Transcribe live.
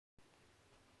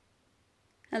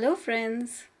Hello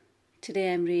friends, today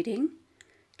I am reading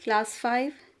Class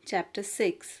 5, Chapter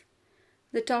 6,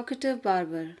 The Talkative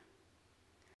Barber.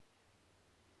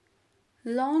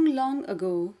 Long, long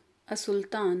ago, a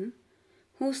sultan,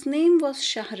 whose name was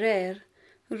Shahrer,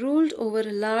 ruled over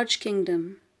a large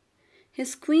kingdom.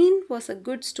 His queen was a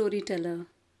good storyteller.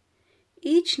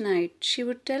 Each night she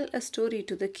would tell a story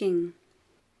to the king.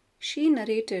 She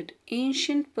narrated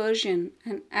ancient Persian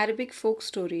and Arabic folk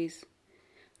stories.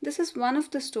 This is one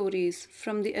of the stories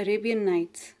from the Arabian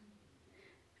Nights.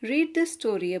 Read this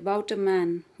story about a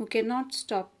man who cannot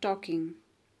stop talking.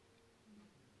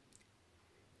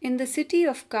 In the city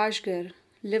of Kashgar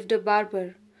lived a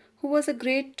barber who was a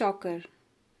great talker.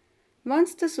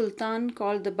 Once the Sultan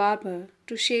called the barber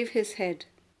to shave his head.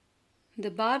 The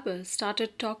barber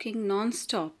started talking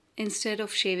non-stop instead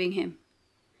of shaving him.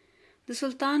 The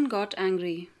Sultan got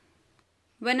angry.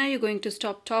 "When are you going to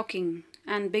stop talking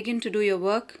and begin to do your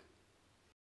work?"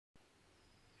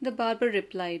 The barber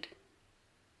replied,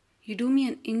 "You do me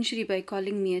an injury by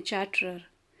calling me a chatterer,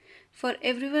 for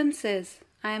everyone says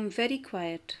I am very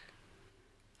quiet.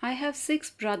 I have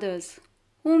 6 brothers,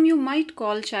 whom you might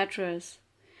call chatterers.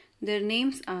 Their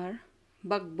names are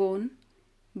Buckbone,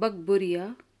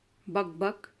 Buckburia,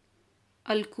 Buckbuck,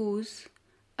 Alkuz,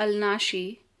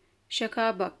 Alnashi,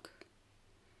 Shakabak.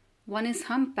 One is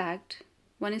humpbacked,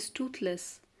 one is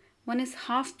toothless, one is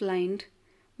half-blind,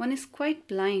 one is quite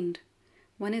blind,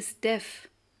 one is deaf,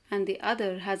 and the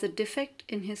other has a defect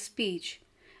in his speech,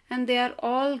 and they are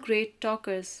all great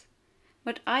talkers.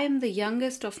 But I am the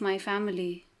youngest of my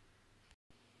family."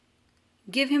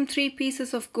 "Give him 3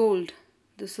 pieces of gold,"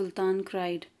 the Sultan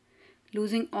cried,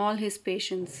 losing all his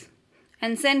patience,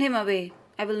 "and send him away.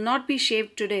 I will not be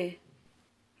shaved today."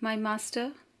 "My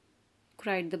master,"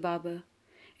 cried the barber,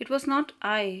 "it was not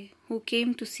I who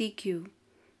came to seek you.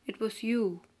 It was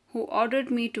you who ordered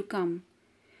me to come.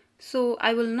 So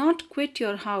I will not quit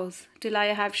your house till I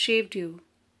have shaved you."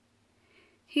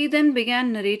 He then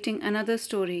began narrating another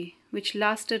story, which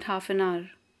lasted half an hour.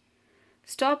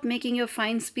 "Stop making your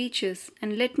fine speeches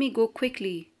and let me go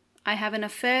quickly. I have an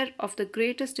affair of the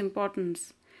greatest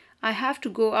importance. I have to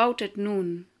go out at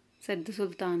noon," said the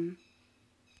Sultan.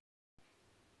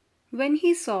 When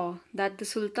he saw that the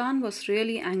Sultan was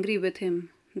really angry with him,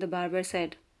 the barber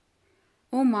said,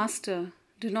 "O master,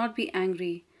 do not be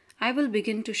angry. I will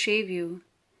begin to shave you."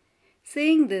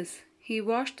 Saying this, he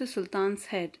washed the Sultan's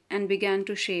head and began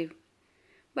to shave.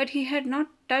 But he had not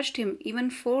touched him even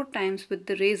 4 times with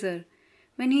the razor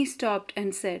when he stopped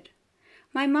and said,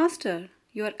 "My master,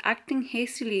 you are acting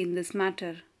hastily in this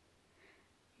matter."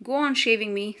 "Go on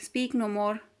shaving me, speak no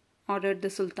more," ordered the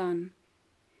Sultan.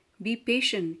 "Be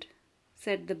patient,"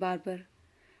 said the barber.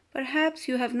 "Perhaps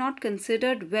you have not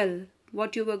considered well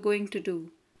what you were going to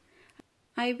do.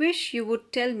 I wish you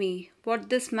would tell me what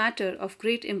this matter of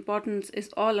great importance is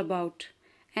all about,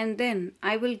 and then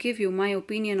I will give you my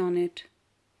opinion on it."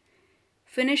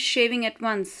 "Finish shaving at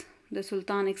once," the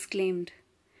Sultan exclaimed.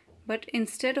 But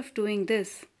instead of doing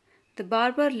this, the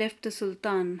barber left the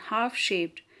Sultan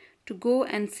half-shaved to go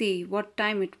and see what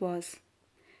time it was.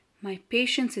 "My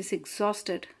patience is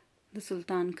exhausted," the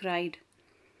Sultan cried.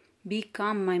 "Be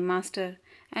calm, my master,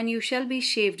 and you shall be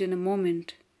shaved in a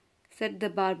moment," said the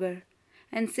barber,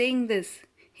 and saying this,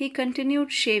 he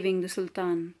continued shaving the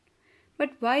Sultan.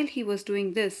 But while he was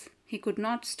doing this, he could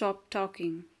not stop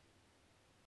talking.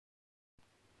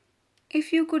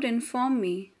 "If you could inform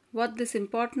me what this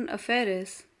important affair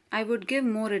is, I would give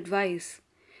more advice,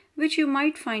 which you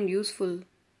might find useful,"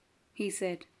 he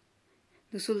said.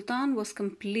 The Sultan was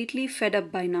completely fed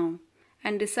up by now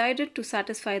and decided to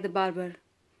satisfy the barber.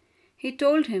 He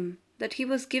told him that he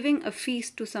was giving a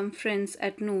feast to some friends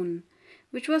at noon,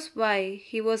 which was why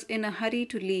he was in a hurry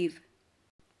to leave.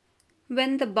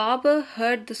 When the barber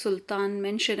heard the Sultan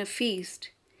mention a feast,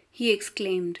 he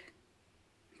exclaimed,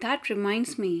 "That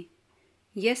reminds me.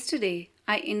 Yesterday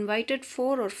I invited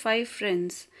 4 or 5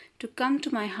 friends to come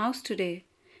to my house today,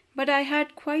 but I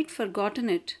had quite forgotten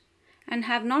it and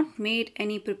have not made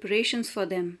any preparations for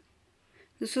them."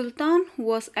 The Sultan, who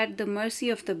was at the mercy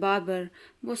of the barber,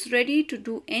 was ready to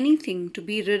do anything to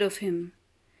be rid of him.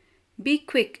 "Be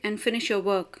quick and finish your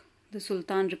work," the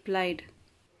Sultan replied,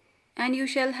 "and you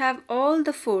shall have all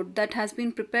the food that has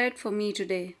been prepared for me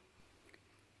today.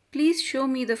 Please show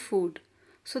me the food,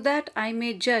 so that I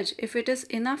may judge if it is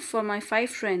enough for my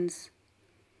 5 friends."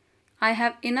 "I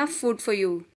have enough food for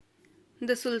you,"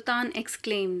 the Sultan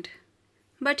exclaimed.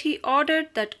 But he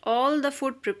ordered that all the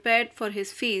food prepared for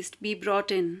his feast be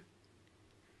brought in.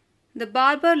 The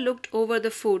barber looked over the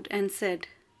food and said,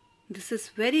 "This is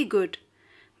very good,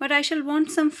 but I shall want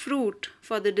some fruit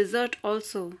for the dessert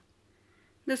also."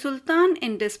 The Sultan,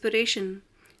 in desperation,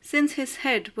 since his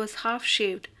head was half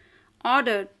shaved,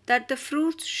 ordered that the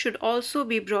fruits should also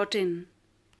be brought in.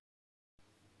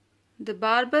 The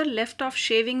barber left off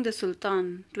shaving the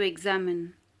Sultan to examine.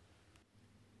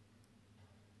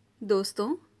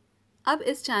 दोस्तों, अब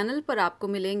इस channel पर आपको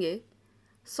मिलेंगे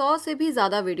 100 से भी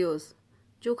ज़्यादा videos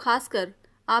जो खासकर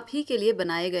आप ही के लिए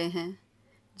बनाए गए हैं,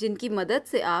 जिनकी मदद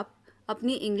से आप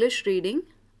अपनी इंग्लिश रीडिंग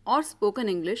और स्पोकन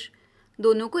इंग्लिश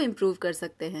दोनों को इम्प्रूव कर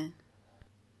सकते हैं।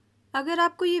 अगर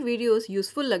आपको ये वीडियोस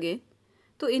यूज़फुल लगे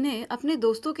तो इन्हें अपने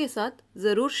दोस्तों के साथ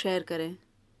ज़रूर शेयर करें।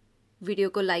 वीडियो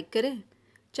को लाइक करें,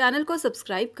 चैनल को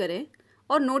सब्सक्राइब करें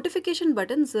और नोटिफिकेशन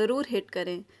बटन ज़रूर हिट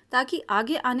करें ताकि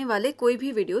आगे आने वाले कोई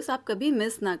भी वीडियोस आप कभी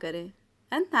मिस ना करें।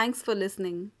 And thanks for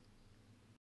listening.